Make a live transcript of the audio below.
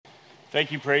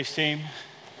Thank you, praise team.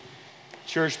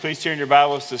 Church, please turn your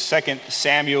Bibles to 2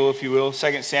 Samuel, if you will.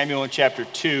 2 Samuel in chapter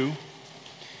 2.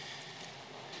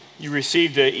 You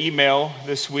received an email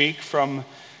this week from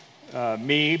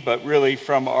me, but really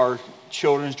from our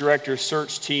children's director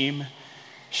search team,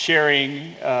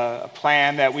 sharing a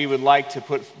plan that we would like to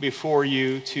put before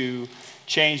you to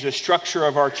change the structure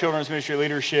of our children's ministry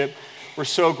leadership. We're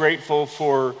so grateful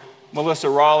for Melissa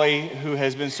Raleigh, who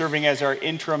has been serving as our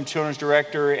interim children's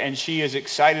director, and she is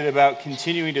excited about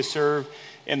continuing to serve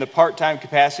in the part-time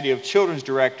capacity of children's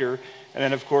director. And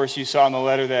then, of course, you saw in the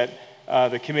letter that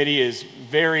the committee is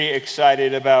very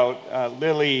excited about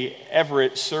Lily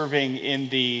Everett serving in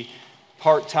the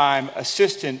part-time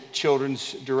assistant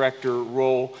children's director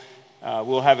role.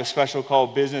 We'll have a special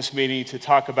called business meeting to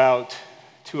talk about,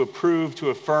 to approve,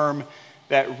 to affirm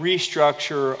that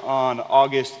restructure on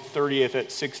August 30th at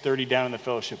 6:30 down in the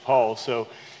fellowship hall. So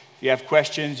if you have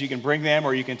questions, you can bring them,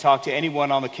 or you can talk to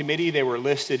anyone on the committee. They were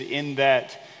listed in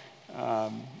that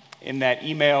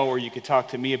email, or you could talk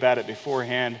to me about it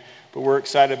beforehand. But we're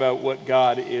excited about what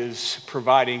God is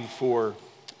providing for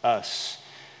us.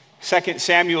 2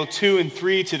 Samuel 2 and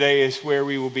 3 today is where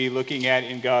we will be looking at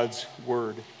in God's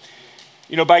Word.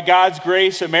 You know, by God's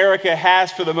grace, America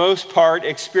has, for the most part,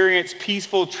 experienced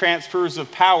peaceful transfers of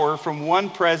power from one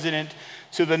president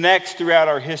to the next throughout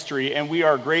our history, and we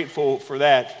are grateful for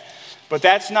that. But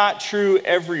that's not true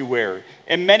everywhere.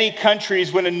 In many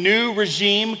countries, when a new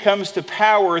regime comes to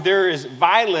power, there is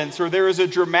violence or there is a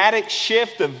dramatic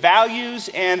shift of values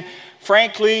and,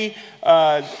 frankly,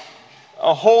 a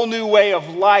whole new way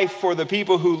of life for the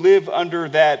people who live under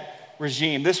that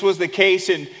regime. This was the case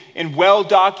in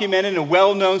well-documented and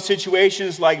well-known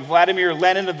situations like Vladimir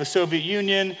Lenin of the Soviet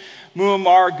Union,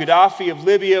 Muammar Gaddafi of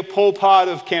Libya, Pol Pot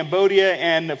of Cambodia,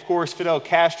 and of course Fidel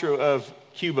Castro of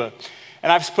Cuba.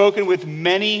 And I've spoken with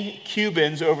many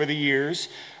Cubans over the years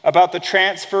about the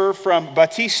transfer from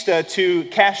Batista to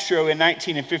Castro in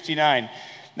 1959.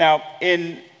 Now,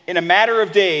 in a matter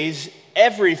of days,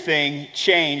 everything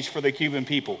changed for the Cuban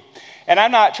people. And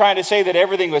I'm not trying to say that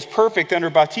everything was perfect under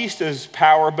Batista's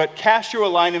power, but Castro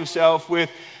aligned himself with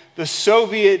the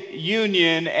Soviet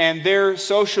Union and their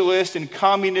socialist and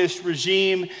communist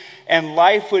regime, and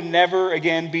life would never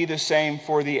again be the same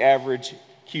for the average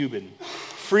Cuban.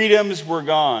 Freedoms were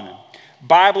gone.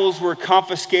 Bibles were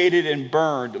confiscated and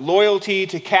burned. Loyalty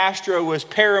to Castro was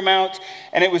paramount,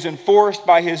 and it was enforced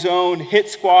by his own hit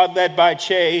squad led by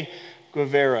Che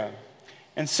Guevara.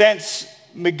 And since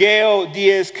Miguel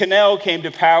Diaz-Canel came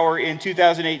to power in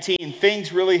 2018,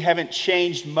 things really haven't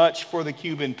changed much for the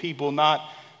Cuban people, not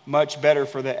much better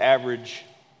for the average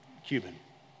Cuban.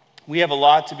 We have a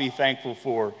lot to be thankful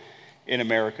for in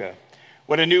America.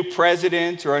 When a new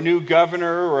president or a new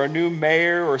governor or a new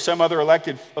mayor or some other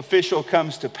elected official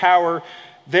comes to power,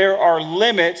 there are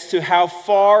limits to how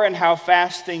far and how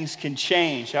fast things can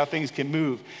change, how things can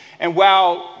move. And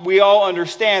while we all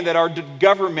understand that our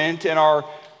government and our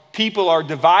people are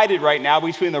divided right now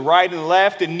between the right and the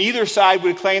left, and neither side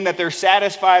would claim that they're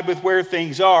satisfied with where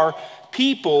things are,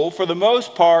 people, for the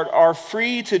most part, are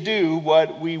free to do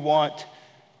what we want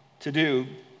to do,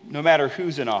 no matter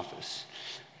who's in office.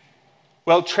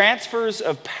 Well, transfers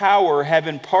of power have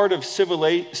been part of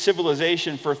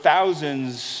civilization for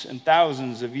thousands and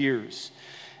thousands of years.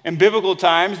 In biblical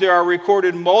times, there are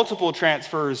recorded multiple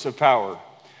transfers of power,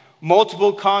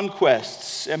 multiple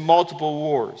conquests, and multiple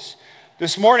wars.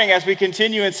 This morning, as we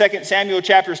continue in 2 Samuel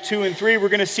chapters 2 and 3, we're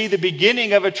going to see the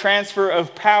beginning of a transfer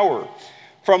of power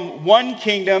from one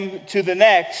kingdom to the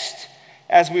next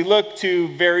as we look to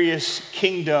various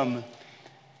kingdom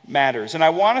matters. And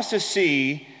I want us to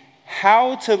see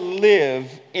how to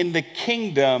live in the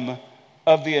kingdom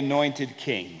of the anointed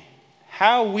king.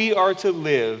 How we are to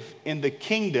live in the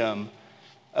kingdom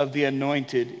of the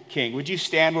anointed king. Would you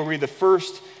stand? We'll read the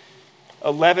first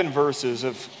 11 verses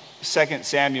of 2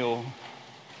 Samuel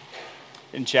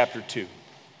in chapter 2.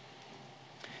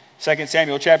 2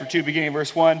 Samuel chapter 2, beginning in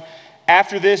verse 1.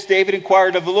 After this, David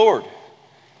inquired of the Lord,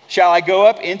 "Shall I go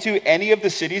up into any of the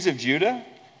cities of Judah?"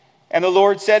 And the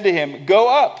Lord said to him, "Go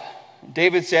up."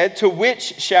 David said, "To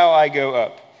which shall I go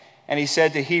up?" And he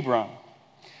said, "To Hebron."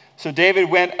 So David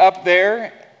went up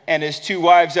there, and his two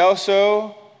wives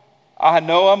also,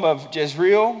 Ahinoam of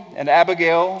Jezreel, and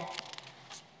Abigail,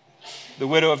 the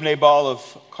widow of Nabal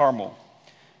of Carmel.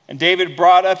 And David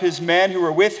brought up his men who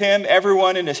were with him,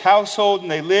 everyone in his household,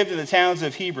 and they lived in the towns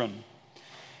of Hebron.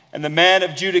 And the men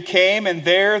of Judah came, and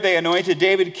there they anointed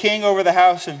David king over the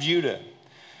house of Judah.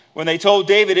 When they told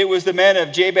David it was the men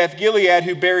of Jabesh-Gilead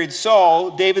who buried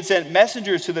Saul, David sent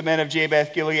messengers to the men of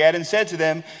Jabesh-Gilead and said to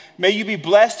them, "May you be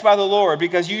blessed by the Lord,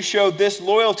 because you showed this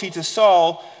loyalty to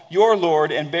Saul, your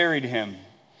Lord and buried him.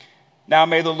 Now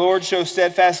may the Lord show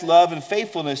steadfast love and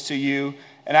faithfulness to you,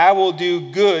 and I will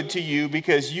do good to you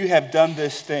because you have done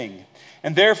this thing.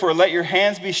 And therefore let your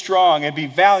hands be strong and be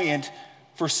valiant,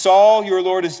 for Saul your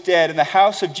Lord is dead, and the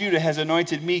house of Judah has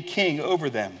anointed me king over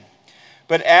them.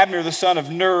 But Abner the son of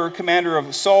Ner, commander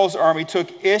of Saul's army,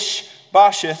 took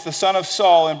Ishbosheth the son of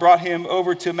Saul and brought him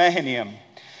over to Mahanaim.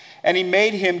 And he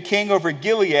made him king over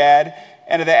Gilead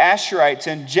and of the Asherites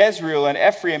and Jezreel and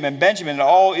Ephraim and Benjamin and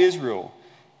all Israel.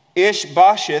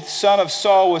 Ishbosheth, son of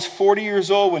Saul, was 40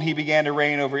 years old when he began to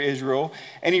reign over Israel,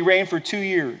 and he reigned for 2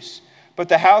 years. But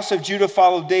the house of Judah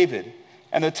followed David.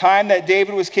 And the time that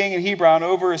David was king in Hebron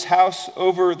over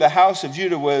the house of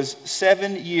Judah was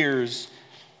 7 years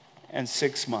and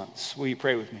 6 months. Will you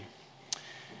pray with me?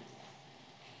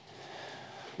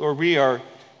 Lord, we are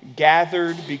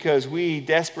gathered because we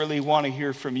desperately want to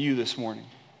hear from you this morning.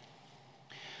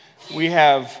 We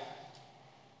have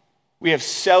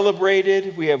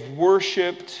celebrated, we have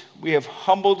worshiped, we have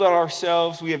humbled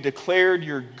ourselves, we have declared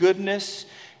your goodness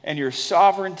and your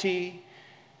sovereignty.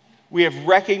 We have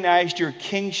recognized your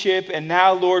kingship, and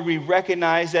now, Lord, we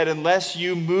recognize that unless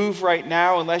you move right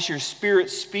now, unless your Spirit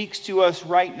speaks to us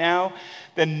right now,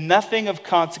 then nothing of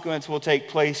consequence will take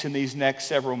place in these next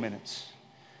several minutes.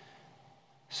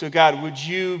 So, God, would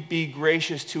you be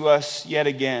gracious to us yet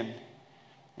again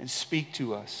and speak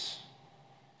to us,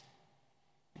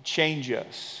 change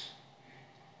us,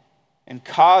 and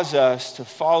cause us to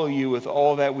follow you with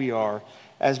all that we are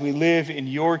as we live in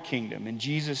your kingdom. In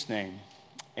Jesus' name.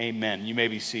 Amen. You may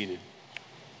be seated.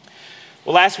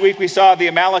 Well, last week we saw the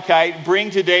Amalekite bring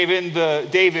to David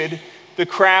the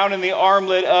crown and the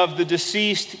armlet of the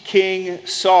deceased King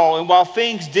Saul. And while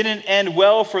things didn't end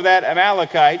well for that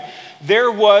Amalekite, there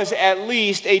was at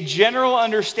least a general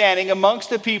understanding amongst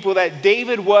the people that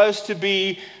David was to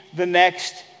be the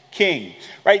next king.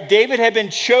 Right? David had been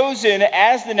chosen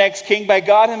as the next king by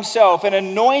God himself and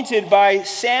anointed by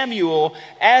Samuel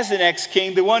as the next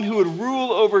king, the one who would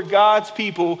rule over God's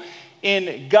people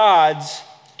in God's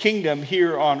kingdom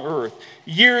here on earth.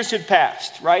 Years had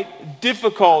passed, right?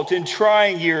 Difficult and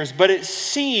trying years, but it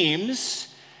seems,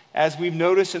 as we've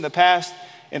noticed in the past,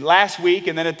 in last week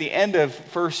and then at the end of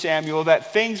 1 Samuel,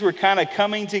 that things were kind of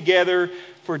coming together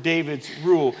for David's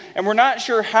rule. And we're not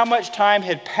sure how much time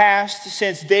had passed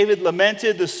since David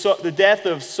lamented the death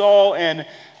of Saul and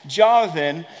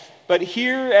Jonathan, but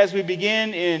here as we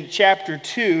begin in chapter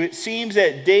 2, it seems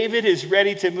that David is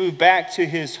ready to move back to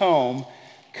his home,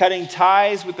 cutting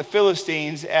ties with the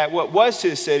Philistines at what was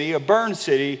his city, a burned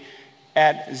city,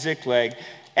 at Ziklag.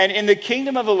 And in the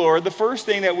kingdom of the Lord, the first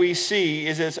thing that we see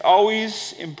is it's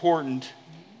always important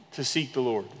to seek the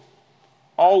Lord.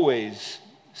 Always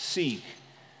seek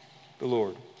the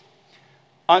Lord.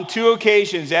 On 2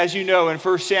 occasions, as you know, in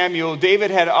 1 Samuel,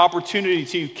 David had an opportunity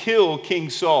to kill King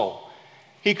Saul.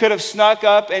 He could have snuck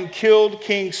up and killed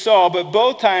King Saul, but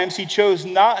both times he chose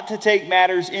not to take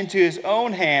matters into his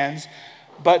own hands,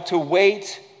 but to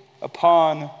wait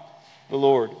upon the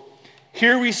Lord.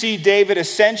 Here we see David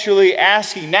essentially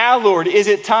asking, now, Lord, is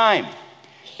it time?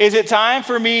 Is it time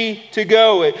for me to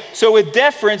go? So with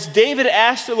deference, David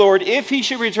asked the Lord if he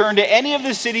should return to any of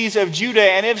the cities of Judah,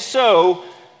 and if so,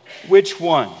 which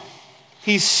one?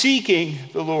 He's seeking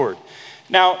the Lord.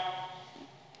 Now,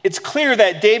 it's clear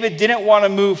that David didn't want to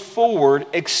move forward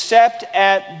except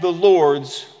at the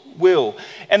Lord's will.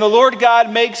 And the Lord God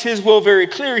makes his will very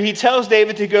clear. He tells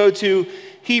David to go to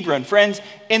Hebron. Friends,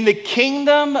 in the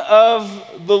kingdom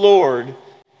of the Lord,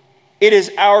 it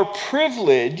is our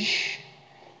privilege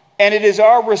and it is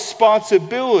our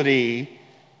responsibility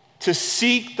to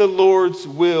seek the Lord's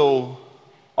will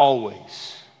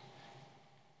always.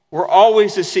 We're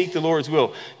always to seek the Lord's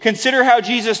will. Consider how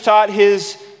Jesus taught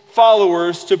his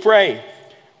followers to pray.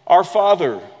 Our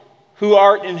Father, who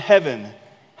art in heaven,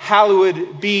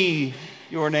 hallowed be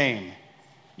your name.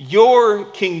 Your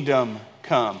kingdom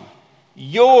come.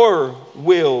 Your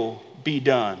will be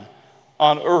done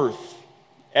on earth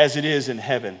as it is in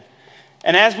heaven.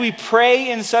 And as we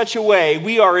pray in such a way,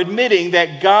 we are admitting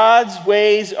that God's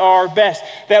ways are best,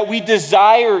 that we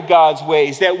desire God's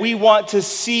ways, that we want to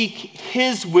seek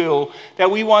his will, that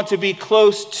we want to be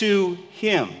close to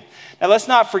him. Now let's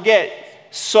not forget,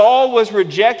 Saul was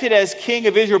rejected as king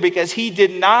of Israel because he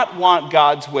did not want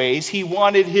God's ways. He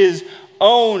wanted his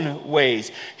own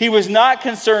ways. He was not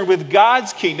concerned with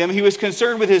God's kingdom. He was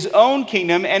concerned with his own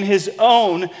kingdom and his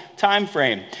own time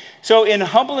frame. So in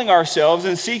humbling ourselves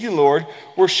and seeking the Lord,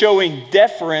 we're showing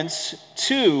deference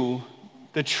to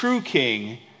the true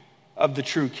king of the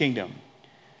true kingdom.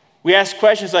 We ask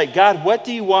questions like, God, what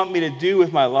do you want me to do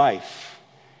with my life?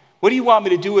 What do you want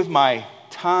me to do with my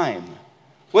time?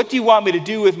 What do you want me to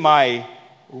do with my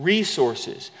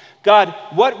resources? God,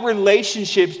 what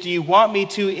relationships do you want me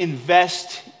to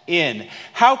invest in?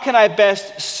 How can I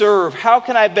best serve? How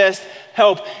can I best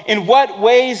help? In what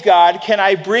ways, God, can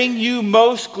I bring you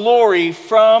most glory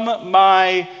from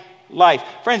my life?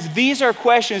 Friends, these are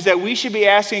questions that we should be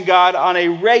asking God on a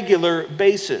regular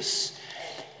basis.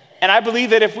 And I believe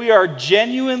that if we are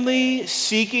genuinely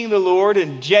seeking the Lord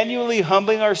and genuinely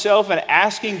humbling ourselves and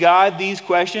asking God these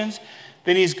questions,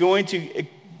 then he's going to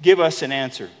give us an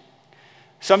answer.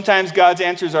 Sometimes God's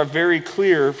answers are very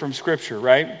clear from Scripture,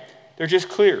 right? They're just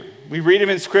clear. We read them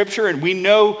in Scripture and we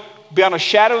know beyond a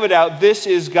shadow of a doubt this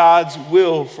is God's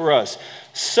will for us.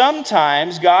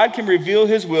 Sometimes God can reveal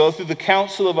his will through the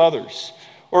counsel of others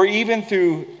or even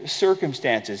through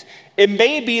circumstances. It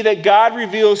may be that God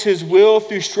reveals his will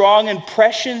through strong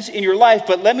impressions in your life,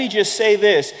 but let me just say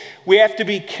this. We have to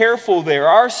be careful there.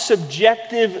 Our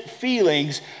subjective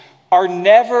feelings are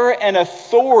never an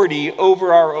authority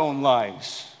over our own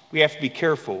lives. We have to be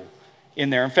careful in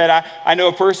there. In fact, I know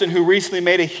a person who recently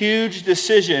made a huge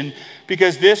decision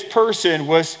because this person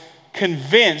was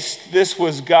convinced this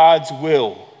was God's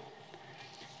will.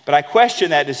 But I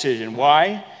question that decision.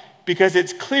 Why? Because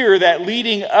it's clear that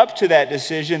leading up to that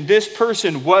decision, this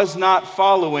person was not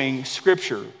following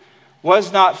Scripture,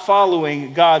 was not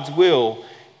following God's will,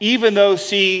 even though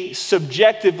she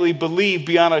subjectively believed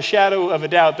beyond a shadow of a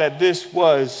doubt that this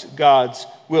was God's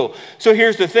will. So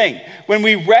here's the thing. When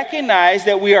we recognize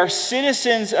that we are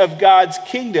citizens of God's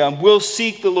kingdom, we'll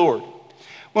seek the Lord.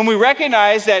 When we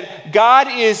recognize that God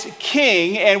is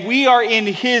king and we are in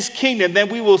his kingdom, then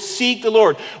we will seek the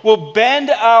Lord. We'll bend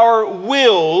our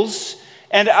wills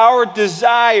and our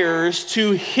desires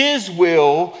to his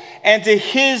will and to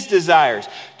his desires.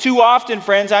 Too often,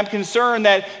 friends, I'm concerned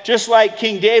that just like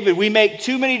King David, we make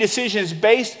too many decisions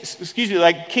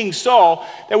like King Saul,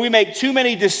 that we make too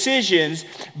many decisions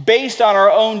based on our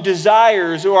own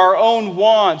desires or our own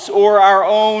wants or our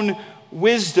own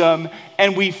wisdom,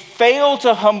 and we fail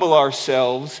to humble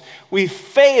ourselves. We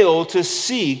fail to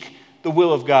seek the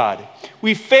will of God.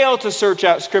 We fail to search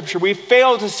out Scripture. We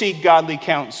fail to seek godly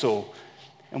counsel.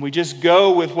 And we just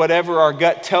go with whatever our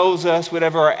gut tells us,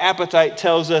 whatever our appetite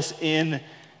tells us in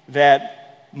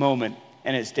that moment,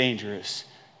 and it's dangerous.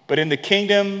 But in the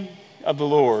kingdom of the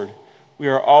Lord, we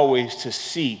are always to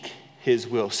seek his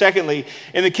will. Secondly,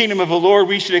 in the kingdom of the Lord,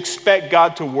 we should expect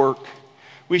God to work.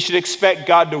 We should expect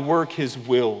God to work his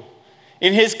will.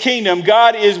 In his kingdom,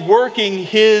 God is working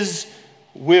his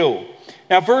will.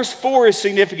 Now, verse 4 is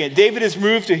significant. David is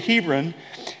moved to Hebron.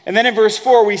 And then in verse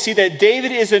 4, we see that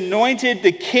David is anointed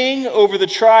the king over the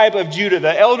tribe of Judah.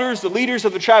 The elders, the leaders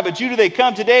of the tribe of Judah, they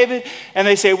come to David and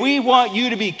they say, we want you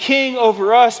to be king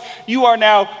over us. You are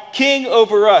now king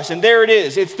over us. And there it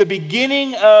is. It's the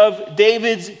beginning of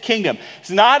David's kingdom.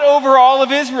 It's not over all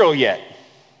of Israel yet,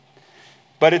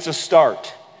 but it's a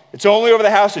start. It's only over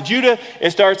the house of Judah.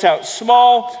 It starts out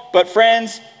small, but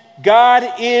friends,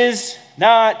 God is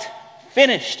not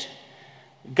finished.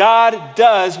 God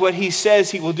does what he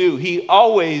says he will do. He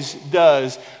always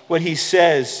does what he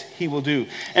says he will do.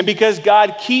 And because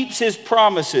God keeps his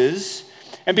promises,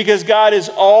 and because God is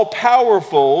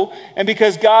all-powerful, and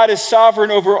because God is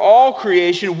sovereign over all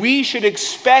creation, we should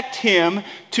expect him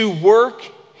to work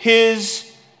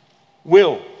his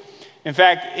will. In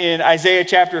fact, in Isaiah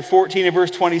chapter 14 and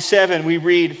verse 27, we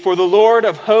read, "For the Lord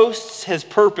of hosts has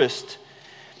purposed,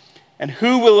 and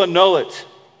who will annul it?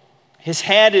 His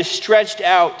hand is stretched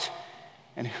out,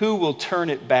 and who will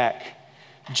turn it back?"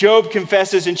 Job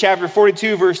confesses in chapter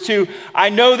 42, verse 2, "I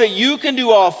know that you can do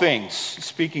all things,"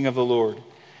 speaking of the Lord,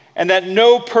 "and that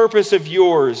no purpose of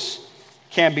yours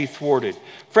can be thwarted."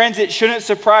 Friends, it shouldn't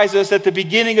surprise us that the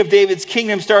beginning of David's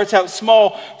kingdom starts out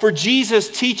small, for Jesus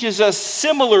teaches us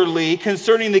similarly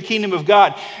concerning the kingdom of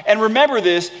God. And remember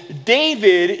this,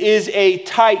 David is a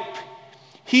type.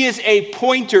 He is a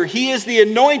pointer. He is the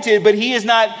anointed, but he is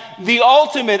not the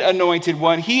ultimate anointed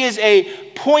one. He is a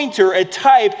pointer, a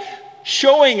type,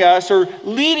 showing us or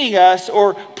leading us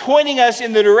or pointing us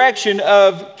in the direction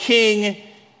of King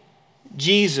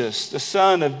Jesus, the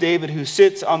son of David who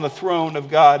sits on the throne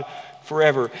of God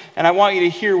forever. And I want you to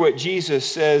hear what Jesus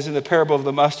says in the parable of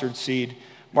the mustard seed,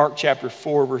 Mark chapter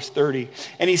 4, verse 30.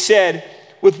 And he said,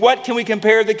 "With what can we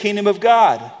compare the kingdom of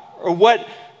God? Or what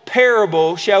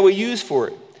parable shall we use for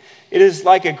it? It is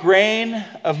like a grain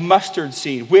of mustard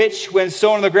seed, which, when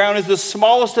sown on the ground, is the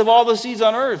smallest of all the seeds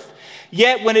on earth.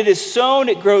 Yet when it is sown,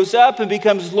 it grows up and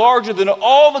becomes larger than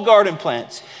all the garden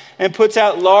plants, and puts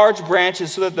out large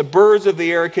branches so that the birds of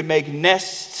the air can make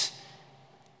nests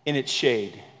in its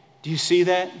shade." Do you see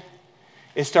that?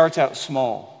 It starts out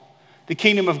small. The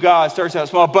kingdom of God starts out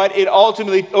small, but it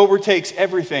ultimately overtakes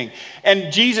everything.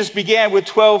 And Jesus began with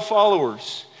 12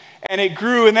 followers, and it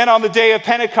grew. And then on the day of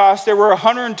Pentecost, there were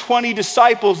 120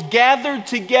 disciples gathered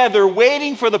together,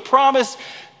 waiting for the promised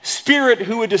Spirit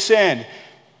who would descend.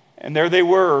 And there they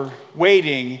were,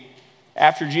 waiting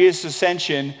after Jesus'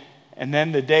 ascension, and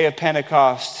then the day of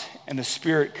Pentecost, and the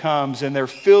Spirit comes, and they're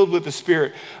filled with the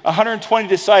Spirit. 120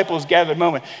 disciples gathered at the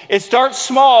moment. It starts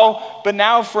small, but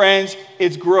now, friends,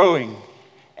 it's growing,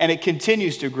 and it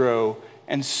continues to grow,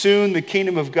 and soon the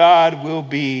kingdom of God will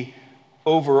be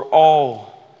over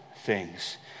all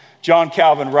things. John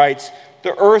Calvin writes,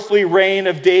 "The earthly reign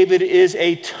of David is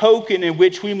a token in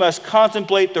which we must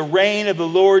contemplate the reign of the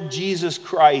Lord Jesus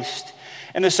Christ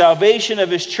and the salvation of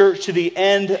his church to the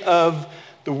end of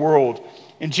the world."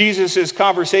 In Jesus'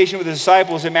 conversation with his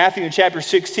disciples in Matthew chapter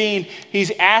 16,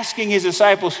 he's asking his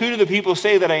disciples, "Who do the people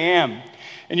say that I am?"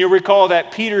 And you'll recall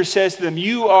that Peter says to them,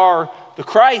 "You are the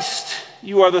Christ.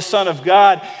 You are the Son of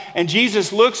God." And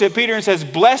Jesus looks at Peter and says,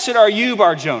 "Blessed are you,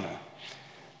 Bar-Jonah.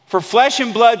 For flesh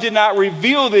and blood did not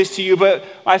reveal this to you, but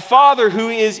my Father who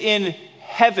is in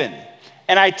heaven.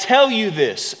 And I tell you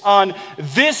this, on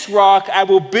this rock I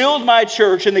will build my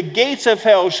church, and the gates of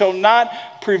hell shall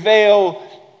not prevail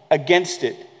against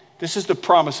it." This is the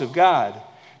promise of God.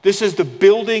 This is the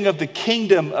building of the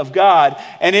kingdom of God,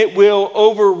 and it will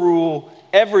overrule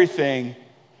everything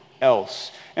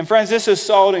else. And friends, this is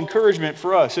solid encouragement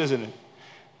for us, isn't it?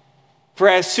 For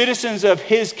as citizens of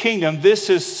his kingdom, this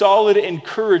is solid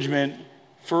encouragement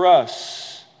for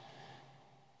us.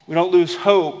 We don't lose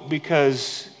hope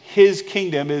because his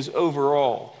kingdom is over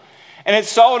all. And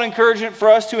it's solid encouragement for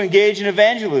us to engage in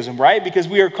evangelism, right? Because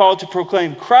we are called to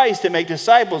proclaim Christ and make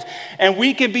disciples. And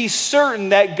we can be certain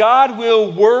that God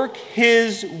will work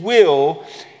his will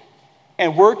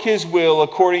and work his will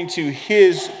according to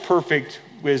his perfect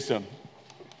wisdom.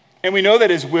 And we know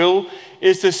that his will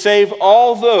is to save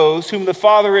all those whom the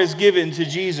Father has given to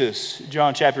Jesus.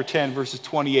 John chapter 10, verses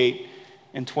 28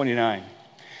 and 29.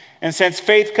 And since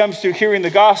faith comes through hearing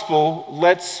the gospel,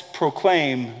 let's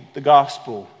proclaim the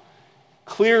gospel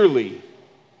clearly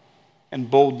and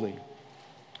boldly.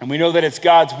 And we know that it's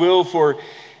God's will for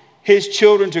his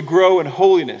children to grow in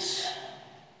holiness,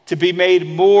 to be made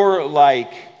more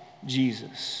like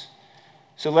Jesus.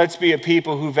 So let's be a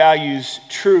people who values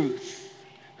truth,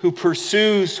 who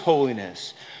pursues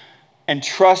holiness, and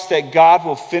trust that God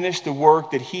will finish the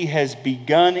work that he has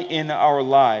begun in our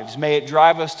lives. May it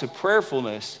drive us to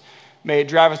prayerfulness. May it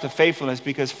drive us to faithfulness,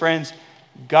 because, friends,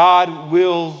 God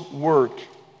will work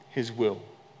his will.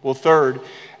 Well, third,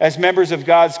 as members of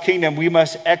God's kingdom, we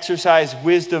must exercise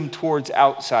wisdom towards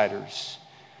outsiders.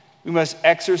 We must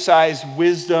exercise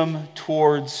wisdom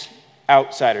towards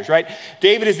outsiders, right?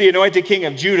 David is the anointed king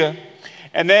of Judah,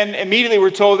 and then immediately we're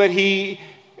told that he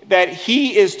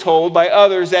is told by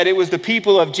others that it was the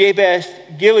people of Jabesh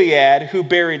Gilead who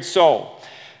buried Saul.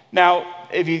 Now,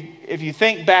 if you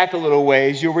think back a little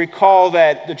ways, you'll recall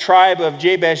that the tribe of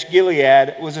Jabesh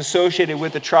Gilead was associated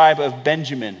with the tribe of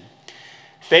Benjamin.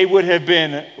 They would have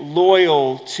been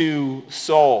loyal to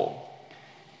Saul.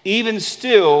 Even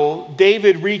still,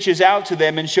 David reaches out to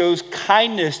them and shows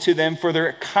kindness to them for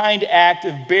their kind act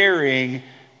of burying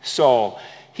Saul.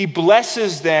 He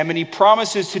blesses them and he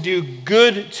promises to do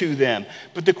good to them.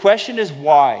 But the question is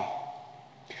why?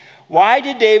 Why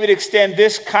did David extend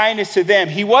this kindness to them?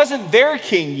 He wasn't their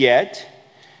king yet.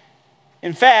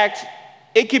 In fact,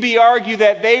 it could be argued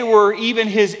that they were even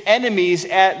his enemies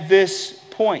at this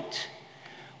point.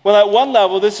 Well, at one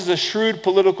level, this is a shrewd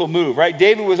political move, right?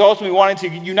 David was ultimately wanting to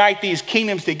unite these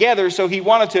kingdoms together, so he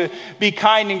wanted to be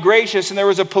kind and gracious, and there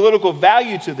was a political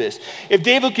value to this. If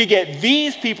David could get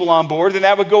these people on board, then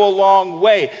that would go a long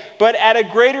way. But at a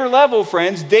greater level,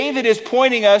 friends, David is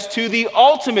pointing us to the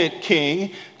ultimate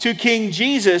king, to King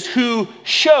Jesus, who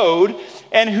showed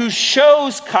and who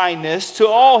shows kindness to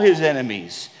all his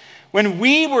enemies. When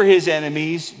we were his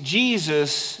enemies,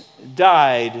 Jesus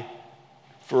died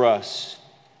for us.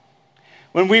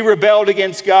 When we rebelled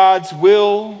against God's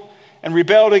will and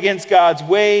rebelled against God's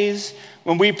ways,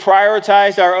 when we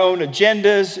prioritized our own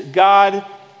agendas, God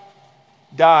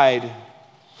died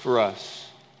for us.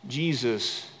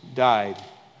 Jesus died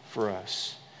for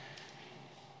us.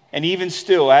 And even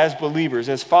still, as believers,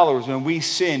 as followers, when we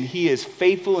sin, he is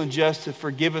faithful and just to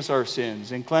forgive us our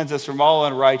sins and cleanse us from all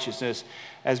unrighteousness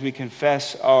as we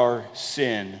confess our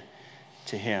sin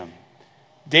to him.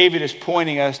 David is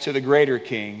pointing us to the greater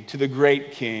king, to the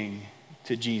great king,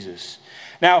 to Jesus.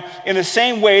 Now, in the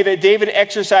same way that David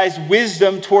exercised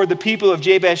wisdom toward the people of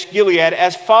Jabesh Gilead,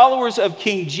 as followers of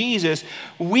King Jesus,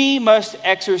 we must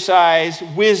exercise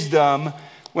wisdom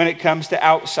when it comes to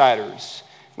outsiders.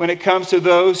 when it comes to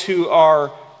those who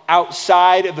are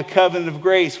outside of the covenant of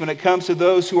grace, when it comes to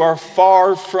those who are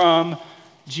far from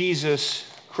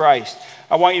Jesus Christ.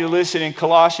 I want you to listen in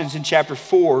Colossians in chapter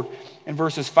 4 and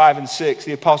verses 5 and 6.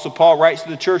 The Apostle Paul writes to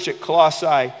the church at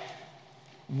Colossae,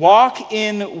 "Walk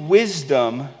in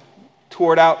wisdom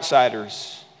toward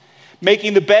outsiders,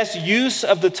 making the best use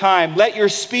of the time. Let your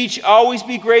speech always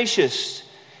be gracious,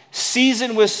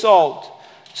 seasoned with salt,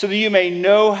 so that you may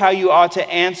know how you ought to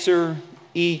answer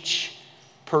each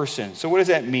person." So what does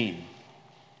that mean?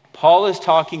 Paul is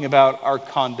talking about our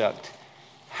conduct,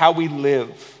 how we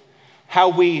live, how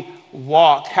we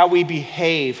walk, how we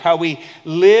behave, how we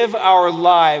live our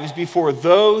lives before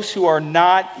those who are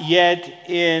not yet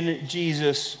in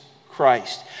Jesus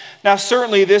Christ. Now,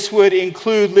 certainly this would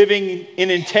include living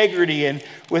in integrity and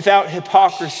without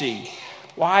hypocrisy.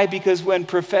 Why? Because when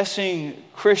professing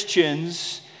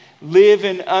Christians live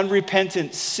in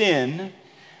unrepentant sin,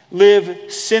 live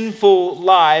sinful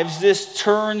lives, this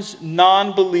turns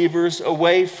non-believers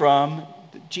away from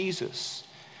Jesus.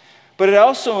 But it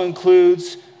also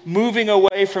includes moving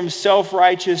away from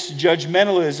self-righteous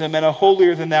judgmentalism and a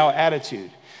holier-than-thou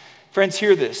attitude. Friends,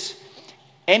 hear this.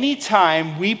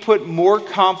 Anytime we put more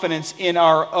confidence in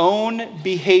our own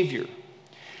behavior,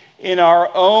 in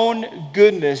our own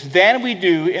goodness, than we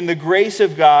do in the grace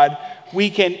of God, we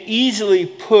can easily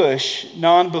push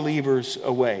non-believers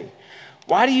away.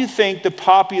 Why do you think the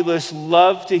populace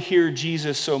love to hear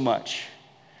Jesus so much?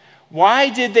 Why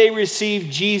did they receive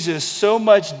Jesus so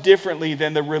much differently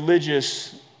than the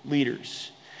religious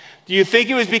leaders? Do you think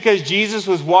it was because Jesus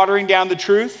was watering down the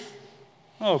truth?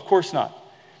 No, of course not.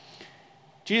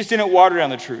 Jesus didn't water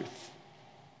down the truth.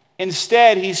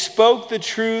 Instead, he spoke the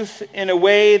truth in a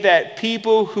way that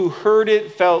people who heard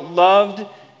it felt loved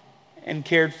and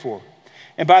cared for.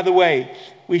 And by the way,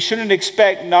 we shouldn't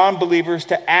expect non-believers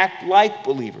to act like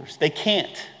believers. They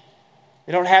can't.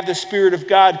 They don't have the Spirit of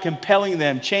God compelling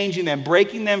them, changing them,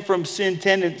 breaking them from sin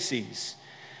tendencies.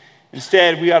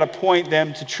 Instead, we ought to point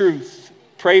them to truth,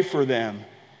 pray for them,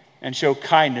 and show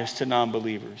kindness to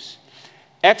non-believers.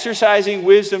 Exercising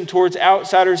wisdom towards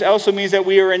outsiders also means that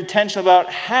we are intentional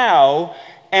about how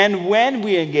and when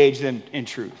we engage them in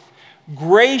truth,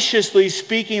 graciously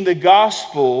speaking the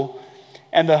gospel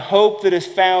and the hope that is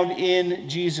found in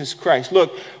Jesus Christ.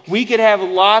 Look, we could have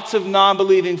lots of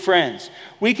non-believing friends.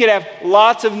 We could have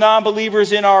lots of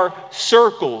non-believers in our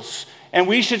circles, and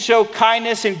we should show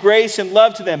kindness and grace and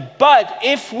love to them. But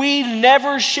if we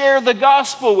never share the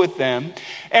gospel with them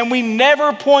and we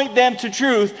never point them to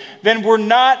truth, then we're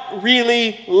not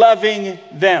really loving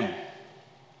them.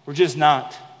 We're just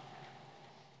not.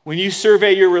 When you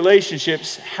survey your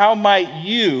relationships, how might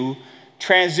you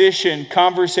transition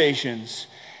conversations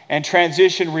and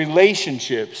transition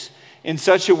relationships in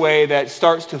such a way that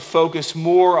starts to focus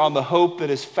more on the hope that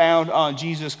is found on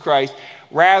Jesus Christ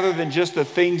rather than just the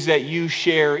things that you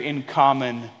share in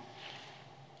common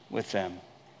with them?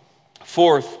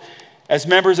 Fourth, as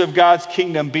members of God's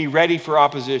kingdom, be ready for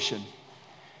opposition.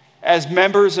 As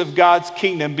members of God's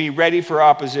kingdom, be ready for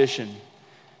opposition.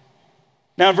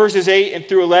 Now in verses 8 and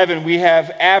through 11, we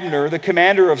have Abner, the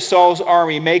commander of Saul's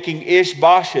army, making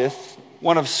Ishbosheth,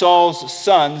 one of Saul's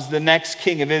sons, the next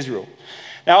king of Israel.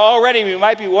 Now already we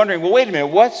might be wondering, well, wait a minute,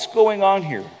 what's going on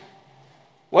here?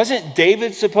 Wasn't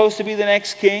David supposed to be the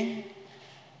next king?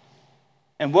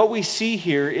 And what we see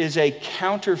here is a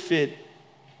counterfeit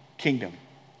kingdom.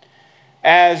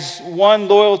 As one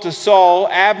loyal to Saul,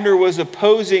 Abner was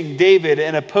opposing David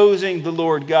and opposing the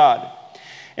Lord God.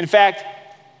 In fact,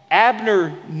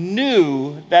 Abner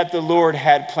knew that the Lord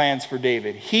had plans for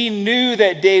David. He knew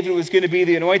that David was going to be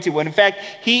the anointed one. In fact,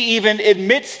 he even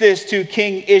admits this to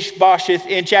King Ishbosheth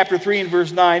in chapter 3 and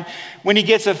verse 9 when he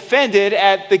gets offended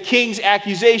at the king's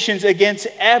accusations against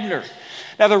Abner.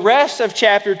 Now, the rest of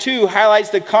chapter 2 highlights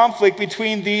the conflict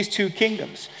between these two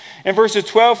kingdoms. In verses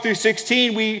 12 through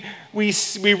 16, we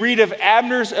read of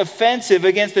Abner's offensive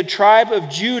against the tribe of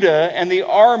Judah and the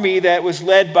army that was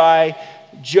led by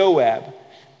Joab.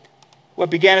 What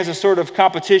began as a sort of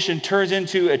competition turns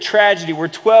into a tragedy where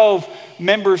 12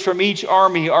 members from each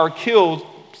army are killed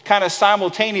kind of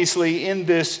simultaneously in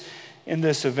this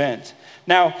event.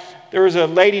 Now, there was a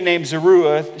lady named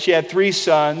Zeruiah. She had 3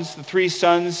 sons. The 3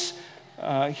 sons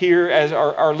here as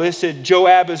are listed.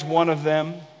 Joab is one of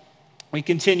them. We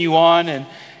continue on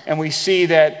and we see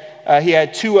that he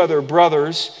had 2 other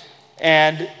brothers.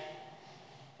 And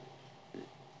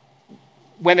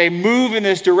when they move in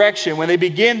this direction, when they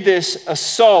begin this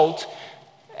assault,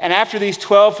 and after these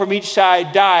 12 from each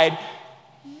side died,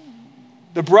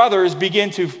 the brothers begin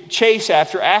to chase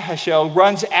after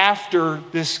runs after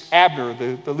this Abner,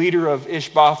 the leader of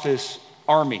Ishbosheth's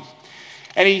army.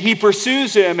 And he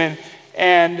pursues him,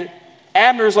 and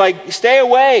Abner's like, stay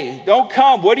away, don't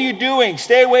come, what are you doing?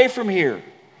 Stay away from here.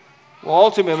 Well,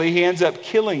 ultimately, he ends up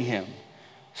killing him.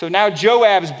 So now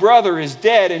Joab's brother is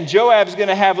dead, and Joab's going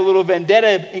to have a little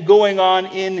vendetta going on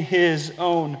in his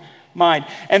own mind.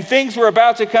 And things were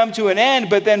about to come to an end,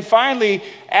 but then finally,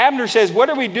 Abner says, what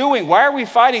are we doing? Why are we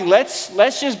fighting? Let's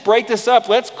just break this up.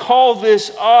 Let's call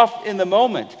this off in the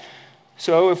moment.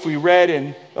 So if we read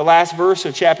in the last verse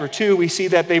of chapter 2, we see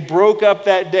that they broke up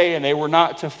that day and they were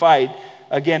not to fight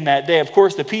again that day. Of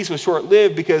course, the peace was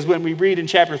short-lived, because when we read in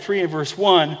chapter 3 and verse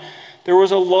 1, there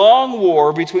was a long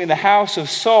war between the house of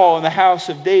Saul and the house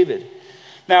of David.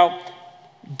 Now,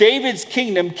 David's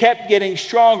kingdom kept getting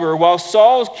stronger while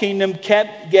Saul's kingdom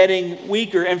kept getting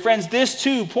weaker. And friends, this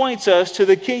too points us to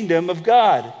the kingdom of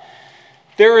God.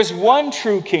 There is one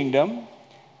true kingdom,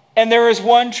 and there is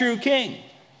one true king,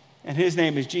 and his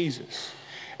name is Jesus.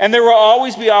 And there will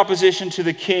always be opposition to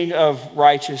the king of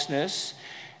righteousness,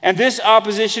 and this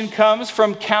opposition comes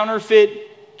from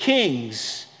counterfeit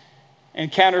kings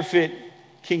and counterfeit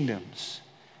kingdoms.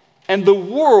 And the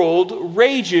world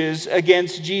rages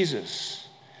against Jesus.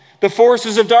 The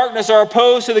forces of darkness are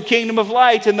opposed to the kingdom of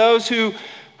light, and those who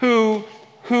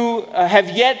have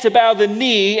yet to bow the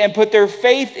knee and put their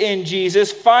faith in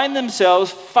Jesus find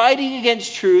themselves fighting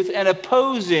against truth and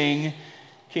opposing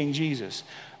King Jesus.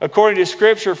 According to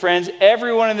Scripture, friends,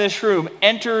 everyone in this room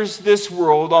enters this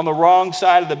world on the wrong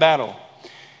side of the battle.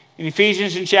 In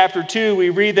Ephesians in chapter 2, we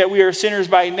read that we are sinners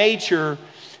by nature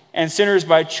and sinners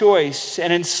by choice,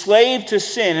 and enslaved to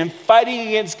sin and fighting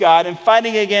against God and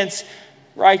fighting against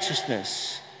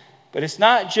righteousness. But it's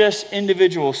not just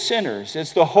individual sinners.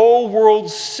 It's the whole world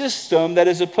system that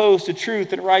is opposed to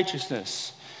truth and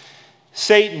righteousness.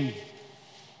 Satan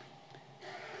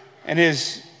and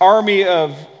his army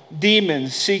of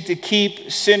demons seek to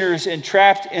keep sinners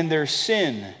entrapped in their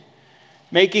sin,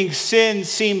 making sin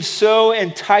seem so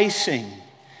enticing.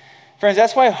 Friends,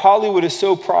 that's why Hollywood is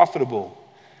so profitable,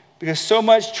 because so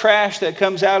much trash that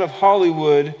comes out of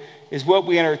Hollywood is what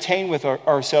we entertain with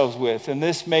ourselves with, and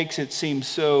this makes it seem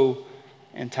so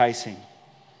enticing.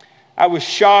 I was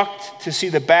shocked to see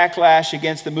the backlash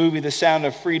against the movie The Sound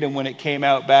of Freedom when it came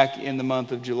out back in the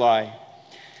month of July.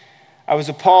 I was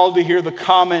appalled to hear the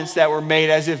comments that were made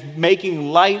as if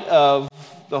making light of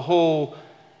the whole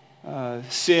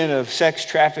sin of sex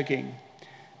trafficking.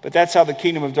 But that's how the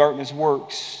kingdom of darkness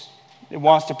works. It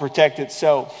wants to protect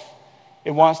itself.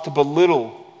 It wants to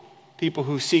belittle people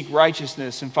who seek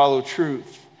righteousness and follow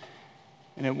truth.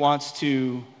 And it wants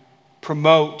to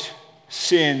promote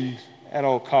sin at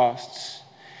all costs.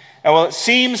 And while it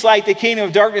seems like the kingdom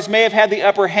of darkness may have had the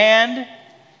upper hand,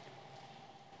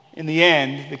 in the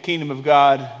end, the kingdom of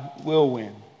God will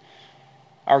win.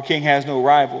 Our King has no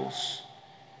rivals,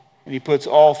 and he puts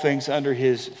all things under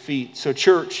his feet. So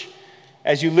church,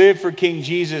 as you live for King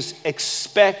Jesus,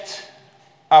 expect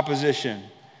opposition.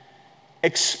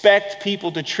 Expect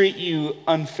people to treat you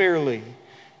unfairly.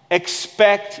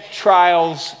 Expect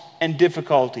trials and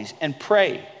difficulties, and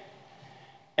pray.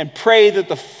 And pray that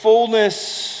the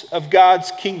fullness of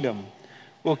God's kingdom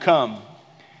will come,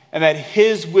 and that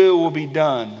his will be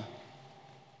done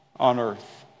on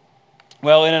earth.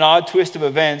 Well, in an odd twist of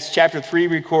events, chapter 3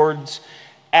 records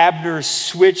Abner's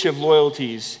switch of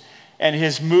loyalties and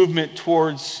his movement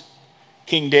towards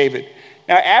King David.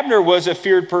 Now, Abner was a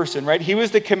feared person, right? He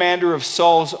was the commander of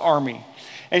Saul's army.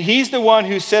 And he's the one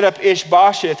who set up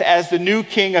Ishbosheth as the new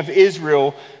king of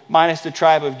Israel, minus the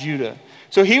tribe of Judah.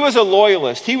 So he was a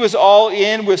loyalist. He was all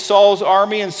in with Saul's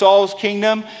army and Saul's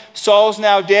kingdom. Saul's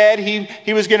now dead.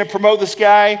 He was going to promote this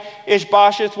guy,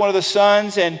 Ishbosheth, one of the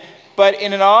sons. But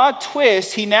in an odd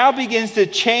twist, he now begins to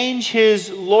change his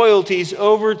loyalties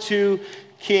over to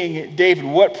King David.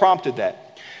 What prompted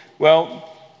that? Well,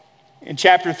 in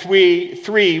chapter 3,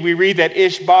 we read that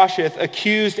Ishbosheth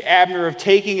accused Abner of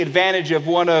taking advantage of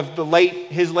one of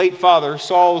his late father,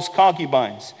 Saul's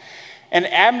concubines. And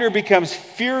Abner becomes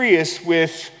furious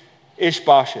with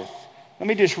Ishbosheth. Let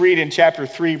me just read in chapter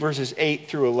 3, verses 8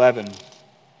 through 11.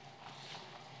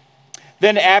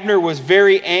 Then Abner was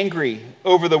very angry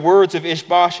over the words of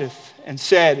Ishbosheth and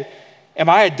said, "Am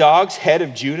I a dog's head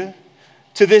of Judah?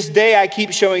 To this day I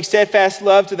keep showing steadfast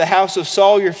love to the house of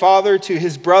Saul your father, to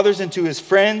his brothers and to his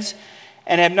friends,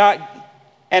 and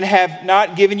have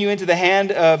not given you into the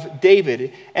hand of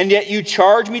David. And yet you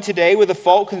charge me today with a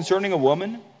fault concerning a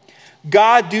woman?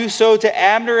 God do so to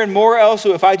Abner and more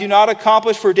also, if I do not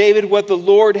accomplish for David what the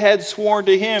Lord had sworn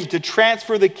to him, to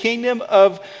transfer the kingdom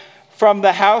from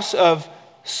the house of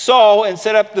Saul and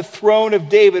set up the throne of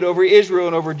David over Israel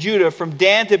and over Judah from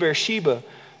Dan to Beersheba.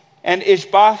 And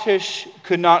Ishbosheth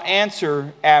could not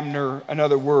answer Abner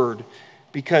another word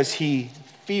because he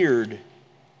feared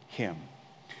him.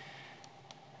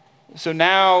 So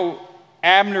now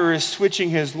Abner is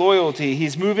switching his loyalty.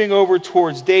 He's moving over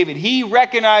towards David. He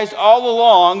recognized all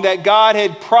along that God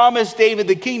had promised David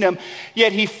the kingdom,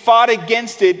 yet he fought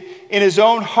against it in his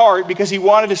own heart because he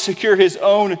wanted to secure his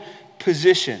own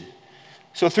position.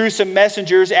 So through some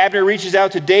messengers, Abner reaches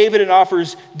out to David and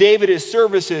offers David his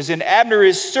services. And Abner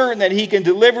is certain that he can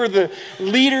deliver the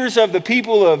leaders of the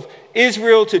people of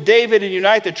Israel to David and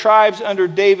unite the tribes under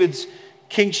David's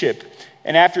kingship.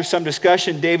 And after some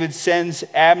discussion, David sends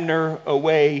Abner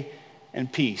away in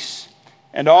peace.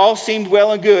 And all seemed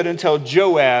well and good until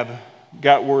Joab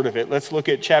got word of it. Let's look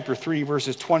at chapter 3,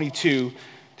 verses 22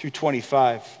 through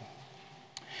 25.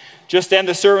 Just then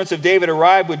the servants of David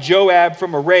arrived with Joab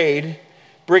from a raid,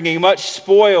 bringing much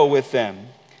spoil with them.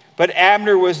 But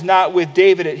Abner was not with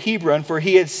David at Hebron, for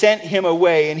he had sent him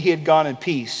away, and he had gone in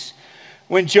peace.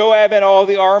 When Joab and all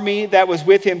the army that was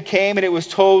with him came, and it was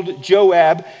told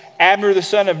Joab, Abner the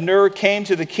son of Ner came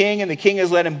to the king, and the king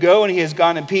has let him go, and he has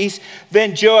gone in peace.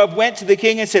 Then Joab went to the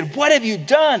king and said, "What have you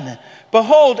done?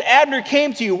 Behold, Abner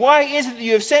came to you. Why is it that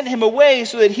you have sent him away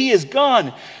so that he is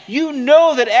gone? You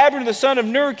know that Abner the son of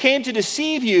Ner came to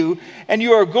deceive you, and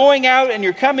you are going out and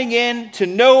you're coming in to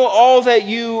know all that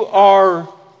you are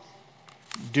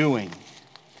doing."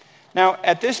 Now,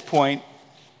 at this point,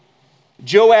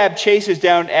 Joab chases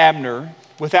down Abner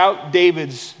without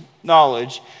David's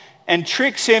knowledge and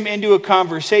tricks him into a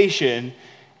conversation,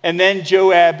 and then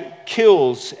Joab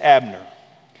kills Abner.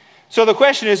 So the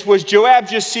question is, was Joab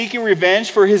just seeking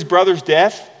revenge for his brother's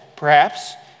death?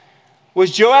 Perhaps.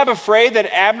 Was Joab afraid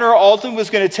that Abner ultimately was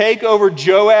going to take over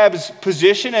Joab's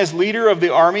position as leader of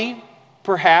the army?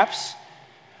 Perhaps.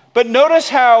 But notice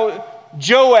how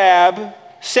Joab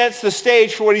sets the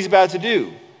stage for what he's about to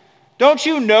do. Don't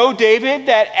you know, David,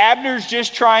 that Abner's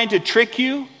just trying to trick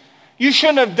you? You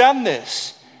shouldn't have done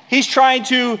this. He's trying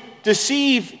to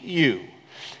deceive you.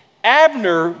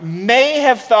 Abner may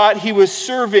have thought he was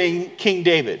serving King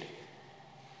David.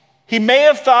 He may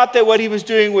have thought that what he was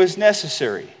doing was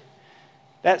necessary.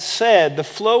 That said, the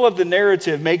flow of the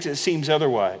narrative makes it seem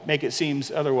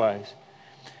otherwise.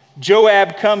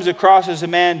 Joab comes across as a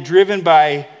man driven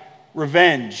by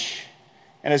revenge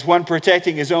and as one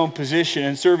protecting his own position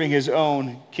and serving his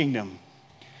own kingdom.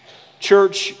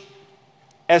 Church,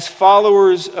 as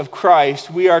followers of Christ,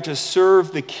 we are to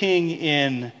serve the king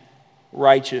in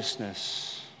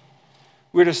righteousness.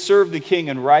 We're to serve the king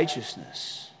in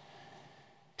righteousness.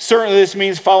 Certainly this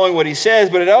means following what he says,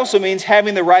 but it also means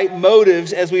having the right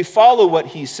motives as we follow what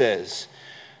he says.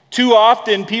 Too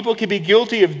often people can be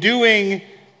guilty of doing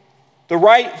the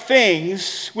right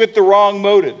things with the wrong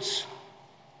motives.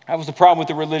 That was the problem with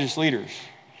the religious leaders.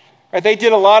 Right? They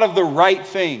did a lot of the right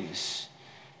things.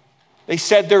 They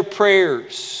said their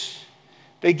prayers.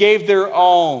 They gave their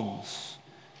alms.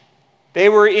 They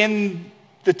were in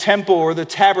the temple or the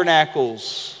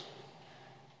tabernacles,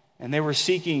 and they were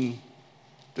seeking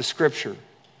the scripture.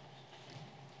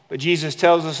 But Jesus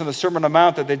tells us in the Sermon on the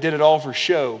Mount that they did it all for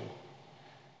show.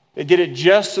 They did it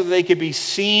just so they could be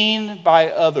seen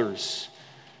by others.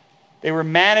 They were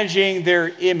managing their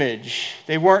image.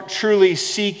 They weren't truly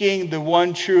seeking the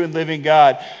one true and living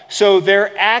God. So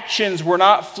their actions were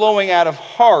not flowing out of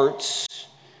hearts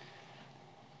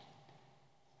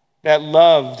that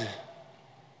loved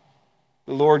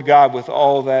the Lord God with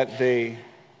all that they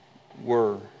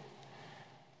were.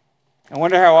 I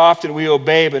wonder how often we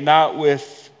obey, but not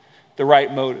with the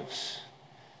right motives.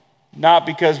 Not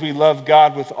because we love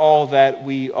God with all that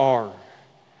we are,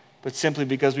 but simply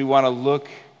because we want to look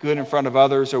good in front of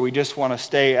others, or we just want to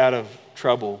stay out of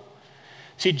trouble.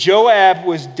 See, Joab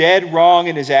was dead wrong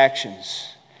in his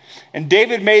actions. And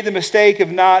David made the mistake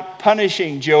of not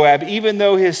punishing Joab, even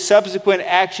though his subsequent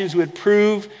actions would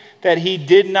prove that he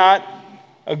did not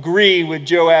agree with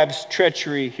Joab's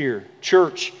treachery here.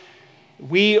 Church,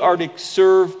 we are to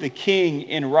serve the king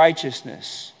in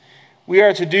righteousness. We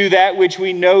are to do that which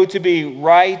we know to be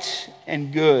right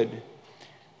and good.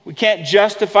 We can't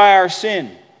justify our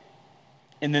sin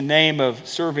in the name of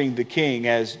serving the king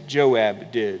as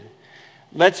Joab did.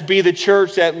 Let's be the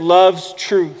church that loves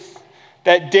truth,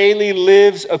 that daily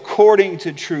lives according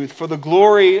to truth, for the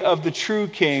glory of the true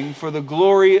king, for the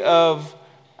glory of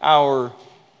our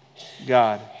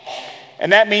God.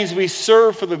 And that means we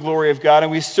serve for the glory of God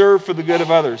and we serve for the good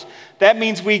of others. That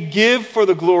means we give for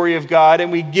the glory of God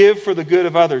and we give for the good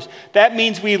of others. That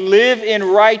means we live in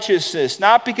righteousness,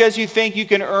 not because you think you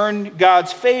can earn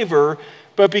God's favor,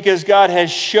 but because God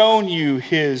has shown you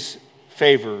his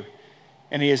favor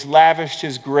and he has lavished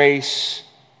his grace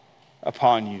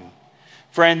upon you.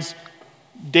 Friends,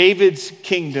 David's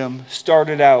kingdom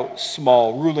started out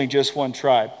small, ruling just one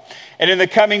tribe. And in the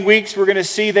coming weeks, we're going to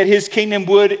see that his kingdom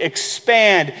would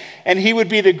expand and he would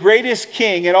be the greatest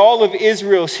king in all of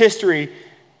Israel's history.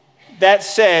 That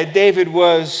said, David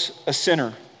was a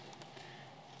sinner.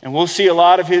 And we'll see a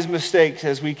lot of his mistakes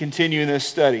as we continue in this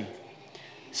study.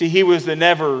 See, he was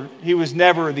never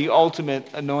the ultimate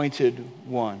anointed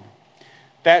one.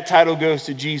 That title goes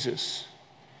to Jesus.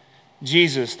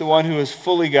 Jesus, the one who is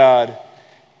fully God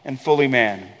and fully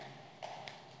man.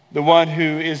 The one who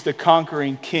is the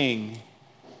conquering king,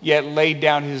 yet laid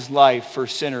down his life for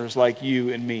sinners like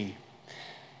you and me.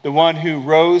 The one who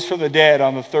rose from the dead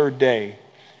on the third day.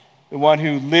 The one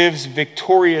who lives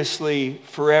victoriously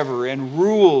forever and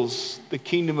rules the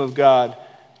kingdom of God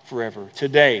forever.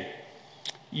 Today,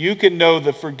 you can know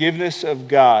the forgiveness of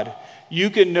God. You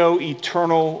can know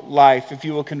eternal life if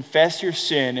you will confess your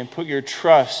sin and put your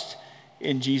trust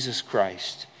in Jesus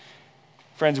Christ.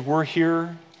 Friends, we're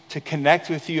here to connect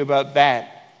with you about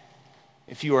that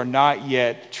if you are not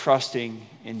yet trusting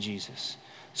in Jesus.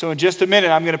 So in just a minute,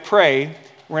 I'm going to pray. We're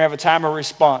going to have a time of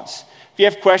response. If you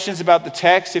have questions about the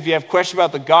text, if you have questions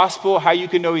about the gospel, how you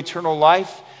can know eternal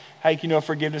life, how you can know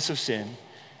forgiveness of sin,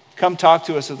 come talk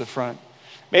to us at the front.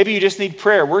 Maybe you just need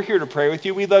prayer. We're here to pray with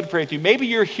you. We'd love to pray with you. Maybe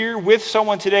you're here with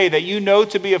someone today that you know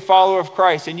to be a follower of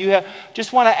Christ, and you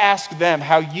just want to ask them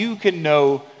how you can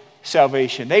know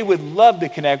salvation. They would love to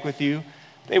connect with you.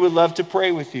 They would love to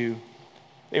pray with you.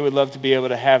 They would love to be able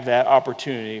to have that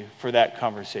opportunity for that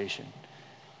conversation.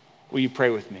 Will you pray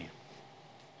with me?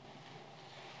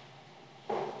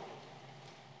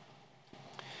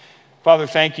 Father,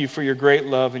 thank you for your great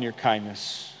love and your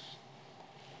kindness.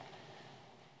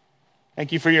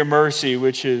 Thank you for your mercy,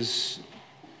 which is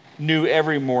new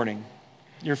every morning.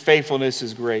 Your faithfulness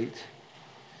is great.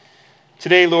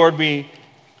 Today, Lord, we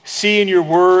see in your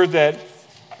word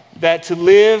that to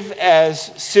live as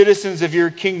citizens of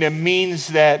your kingdom means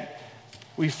that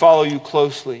we follow you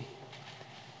closely,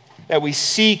 that we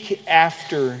seek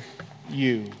after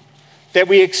you, that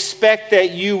we expect that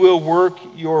you will work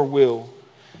your will.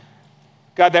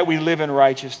 God, that we live in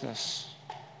righteousness.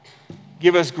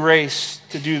 Give us grace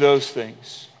to do those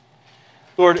things.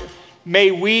 Lord, may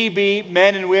we be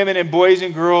men and women and boys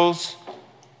and girls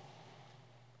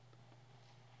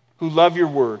who love your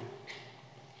word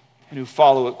and who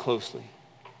follow it closely.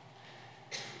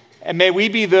 And may we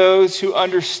be those who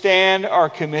understand our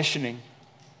commissioning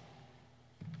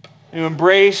and who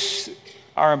embrace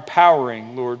our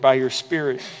empowering, Lord, by your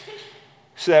Spirit,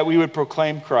 so that we would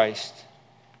proclaim Christ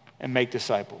and make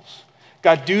disciples.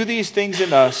 God, do these things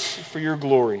in us for your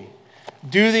glory.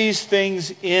 Do these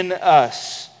things in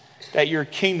us that your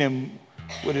kingdom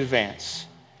would advance.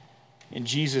 In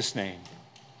Jesus' name,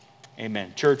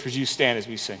 amen. Church, would you stand as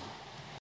we sing?